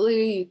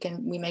 absolutely,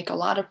 we make a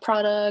lot of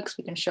products,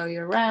 we can show you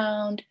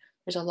around.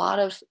 There's a lot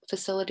of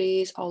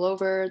facilities all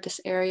over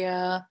this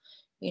area,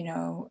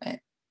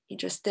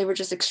 they were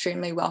just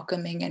extremely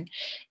welcoming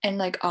and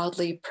like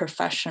oddly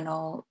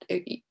professional.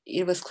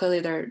 It was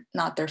clearly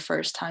not their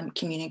first time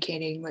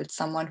communicating with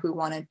someone who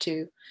wanted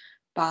to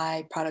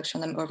buy products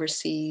from them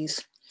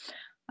overseas.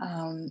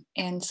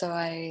 And so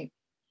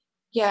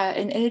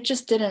and it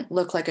just didn't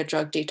look like a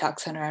drug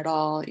detox center at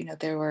all.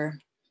 There were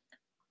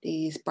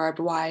these barbed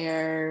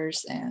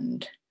wires,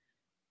 and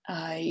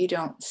you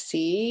don't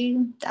see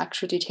the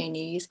actual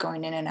detainees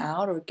going in and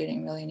out or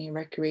getting really any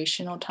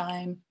recreational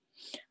time.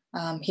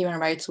 Human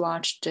Rights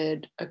Watch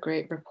did a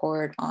great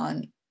report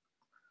on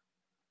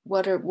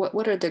what are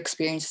the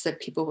experiences that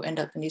people who end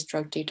up in these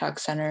drug detox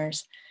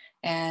centers.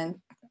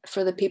 And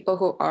for the people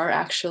who are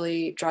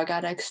actually drug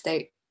addicts,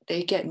 they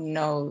get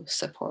no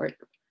support,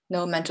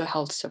 no mental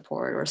health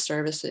support or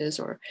services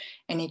or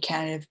any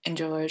kind of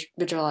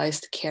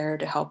individualized care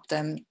to help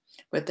them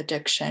with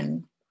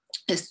addiction.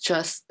 It's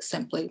just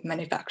simply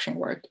manufacturing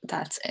work.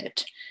 That's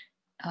it.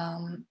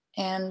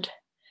 And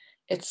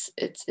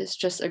it's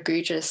just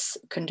egregious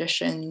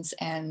conditions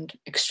and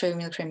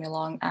extremely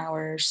long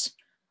hours.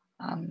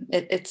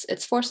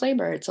 It's forced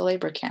labor. It's a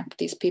labor camp.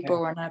 These people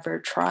were never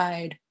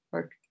tried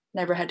or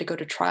never had to go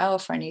to trial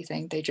for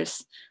anything. They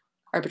just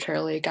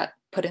arbitrarily got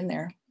put in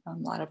there a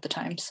lot of the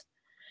times.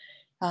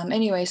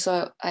 Anyway,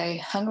 so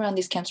I hung around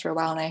these camps for a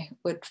while, and I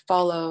would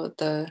follow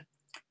the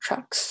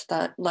trucks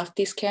that left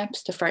these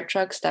camps, the freight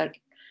trucks that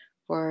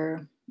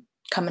were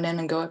coming in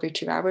and go every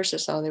 2 hours or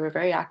so. They were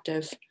very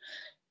active.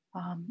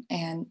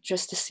 And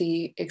just to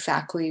see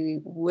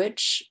exactly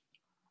which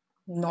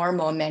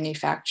normal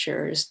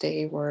manufacturers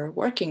they were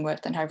working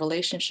with and have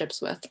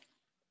relationships with.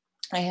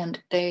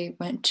 And they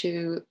went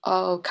to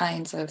all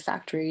kinds of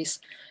factories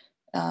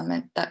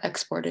that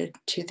exported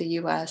to the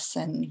US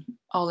and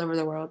all over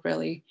the world,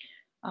 really,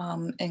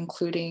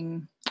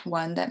 including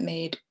one that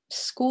made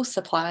school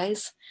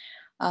supplies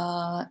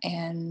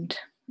and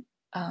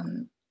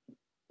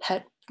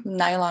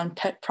nylon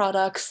pet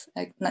products,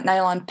 like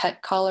nylon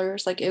pet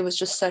collars. Like, it was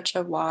just such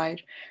a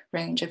wide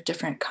range of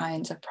different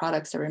kinds of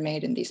products that were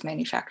made in these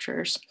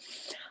manufacturers.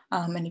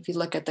 And if you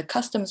look at the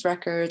customs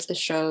records, it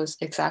shows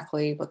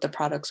exactly what the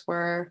products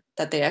were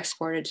that they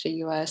exported to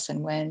the US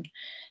and when.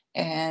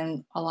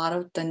 And a lot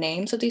of the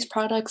names of these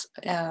products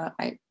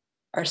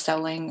are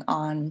selling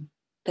on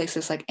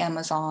places like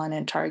Amazon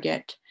and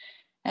Target.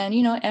 And,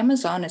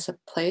 Amazon is a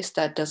place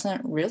that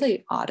doesn't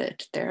really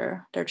audit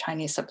their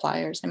Chinese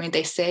suppliers. I mean,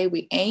 they say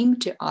we aim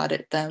to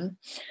audit them,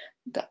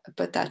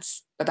 but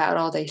that's about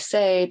all they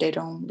say. They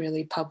don't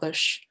really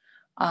publish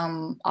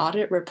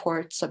audit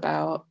reports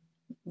about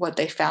what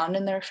they found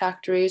in their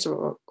factories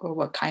or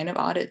what kind of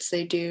audits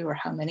they do or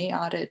how many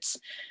audits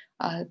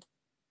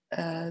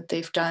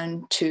they've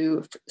done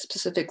to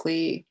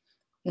specifically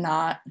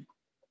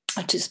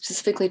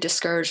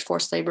discourage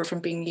forced labor from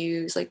being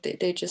used. Like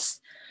they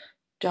just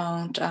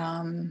don't.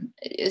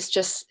 It's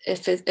just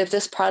if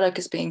this product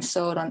is being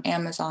sold on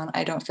Amazon,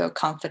 I don't feel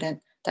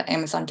confident that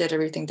Amazon did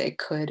everything they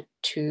could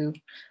to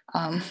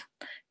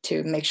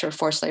make sure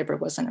forced labor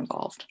wasn't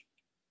involved.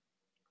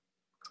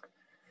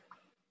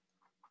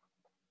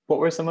 What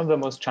were some of the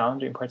most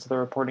challenging parts of the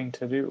reporting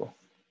to do?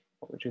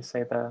 What would you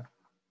say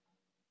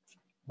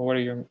what are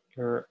your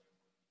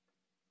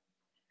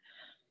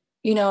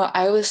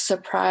I was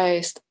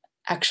surprised,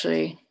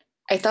 actually.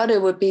 I thought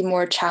it would be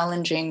more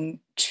challenging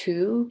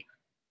to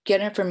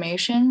get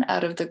information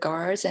out of the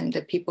guards and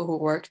the people who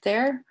worked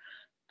there,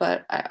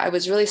 but I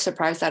was really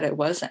surprised that it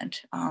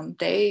wasn't.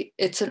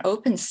 It's an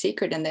open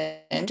secret in the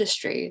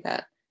industry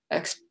that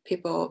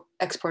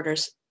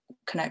exporters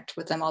connect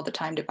with them all the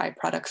time to buy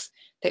products.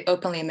 They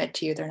openly admit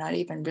to you they're not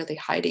even really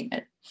hiding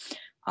it.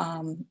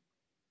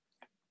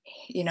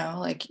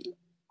 Like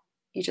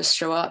you just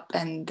show up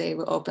and they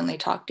will openly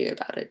talk to you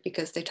about it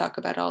because they talk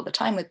about it all the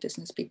time with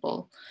business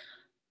people.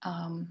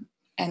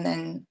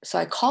 So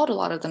I called a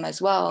lot of them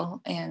as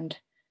well, and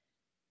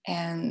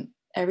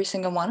every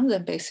single one of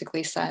them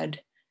basically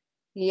said,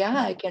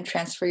 yeah, I can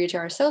transfer you to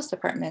our sales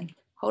department.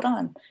 Hold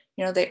on.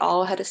 They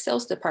all had a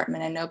sales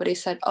department, and nobody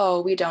said,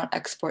 oh, we don't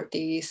export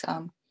these,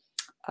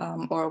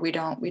 or we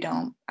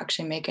don't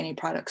actually make any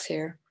products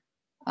here.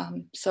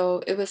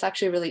 So it was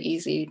actually really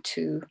easy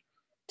to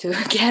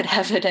get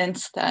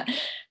evidence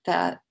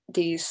that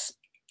these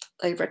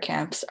labor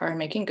camps are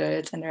making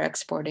goods and they're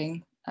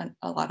exporting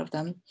a lot of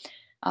them.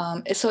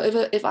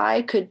 So if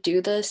I could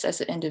do this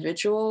as an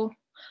individual,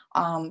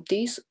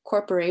 these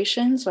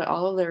corporations with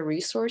all of their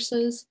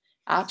resources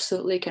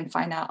absolutely can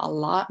find out a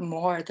lot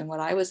more than what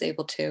I was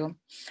able to,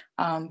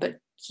 but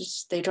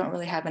just they don't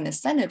really have an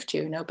incentive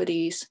to.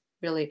 Nobody's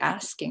really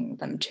asking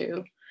them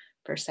to,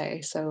 per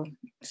se. So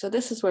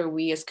this is where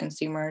we as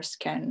consumers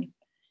can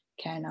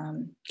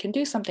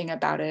do something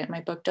about it.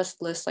 My book does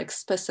list like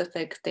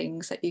specific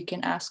things that you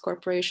can ask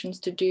corporations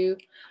to do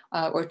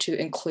or to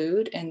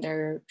include in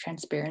their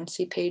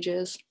transparency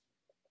pages.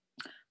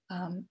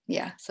 Well,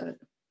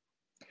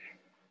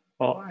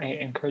 I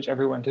encourage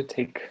everyone to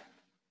take,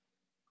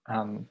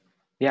 to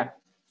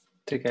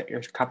get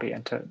your copy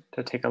and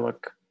to take a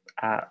look.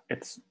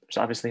 There's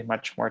obviously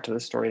much more to the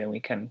story than we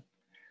can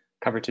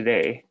cover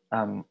today.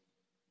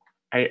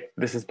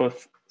 This is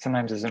both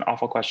sometimes is an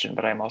awful question,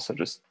 but I'm also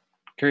just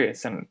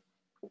curious. And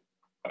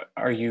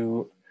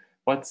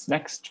what's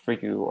next for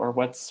you, or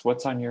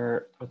what's on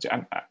your?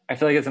 I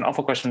feel like it's an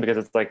awful question because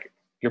it's like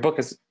your book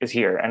is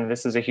here, and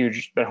this is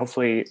that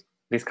hopefully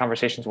these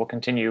conversations will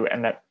continue,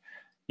 and that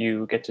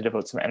you get to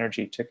devote some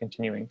energy to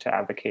continuing to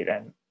advocate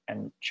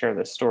and share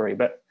this story.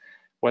 But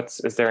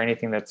is there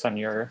anything that's on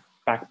your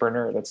back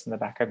burner, or that's in the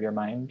back of your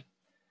mind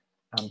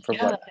for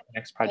what the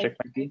next project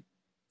might be?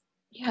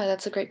 Yeah,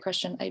 that's a great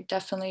question. I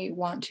definitely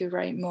want to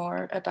write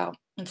more about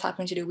what's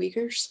happening to the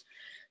Uyghurs.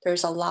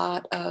 There's a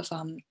lot of,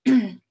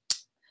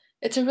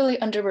 it's a really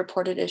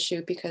underreported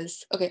issue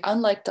because,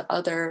 unlike the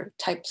other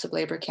types of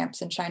labor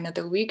camps in China,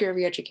 the Uyghur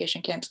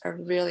re-education camps are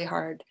really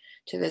hard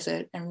to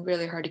visit and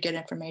really hard to get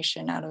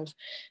information out of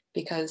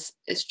because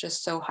it's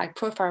just so high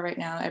profile right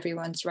now.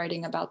 Everyone's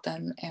writing about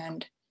them,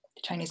 and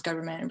the Chinese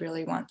government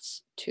really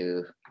wants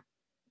to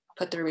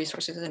put their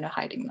resources into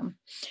hiding them.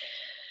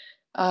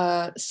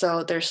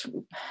 So there's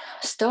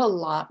still a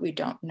lot we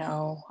don't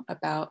know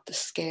about the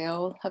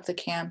scale of the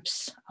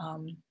camps,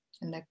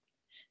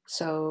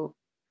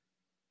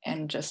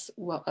 and just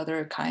what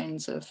other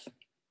kinds of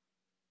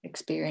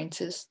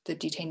experiences the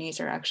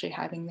detainees are actually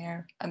having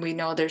there. And we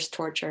know there's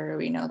torture,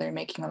 we know they're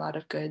making a lot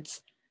of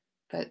goods,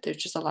 but there's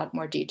just a lot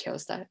more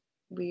details that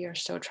we are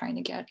still trying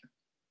to get.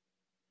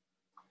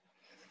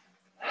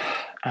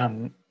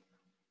 That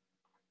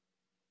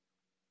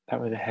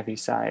was a heavy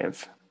sigh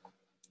of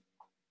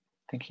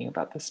thinking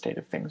about the state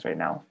of things right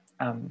now.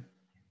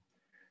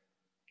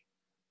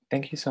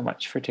 Thank you so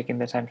much for taking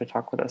the time to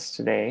talk with us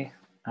today.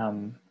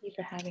 Thank you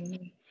for having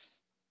me.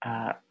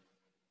 The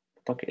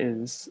book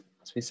is,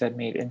 as we said,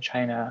 Made in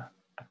China,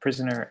 A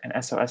Prisoner,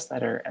 an SOS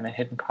Letter, and the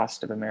Hidden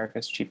Cost of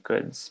America's Cheap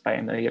Goods by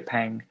Amelia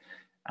Pang.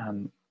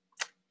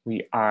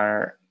 We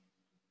are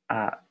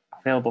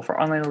available for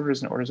online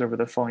orders and orders over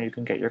the phone. You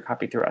can get your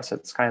copy through us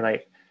at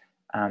Skylight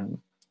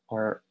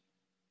or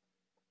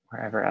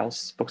wherever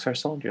else books are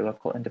sold, your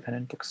local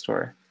independent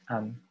bookstore.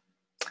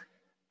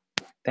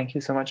 Thank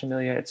you so much,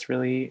 Amelia. It's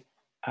really,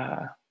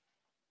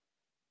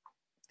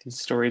 these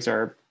stories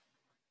are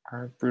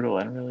brutal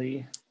and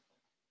really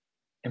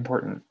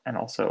important. And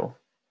also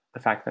the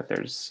fact that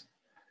there's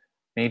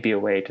maybe a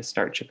way to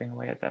start chipping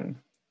away at them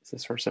is a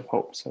source of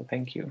hope. So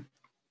thank you.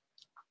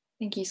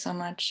 Thank you so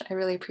much. I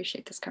really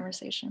appreciate this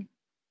conversation.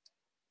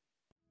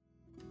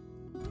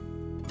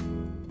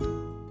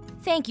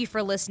 Thank you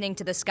for listening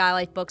to the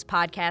Skylight Books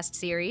podcast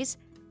series.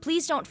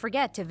 Please don't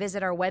forget to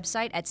visit our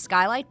website at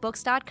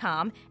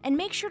skylightbooks.com and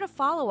make sure to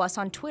follow us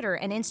on Twitter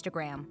and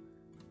Instagram.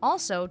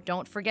 Also,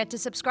 don't forget to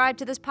subscribe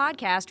to this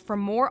podcast for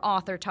more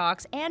author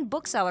talks and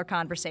bookseller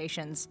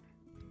conversations.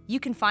 You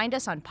can find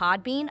us on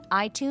Podbean,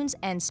 iTunes,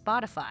 and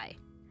Spotify.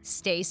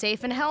 Stay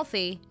safe and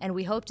healthy, and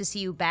we hope to see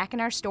you back in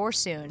our store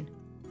soon.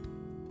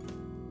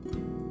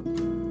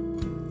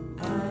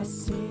 I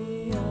see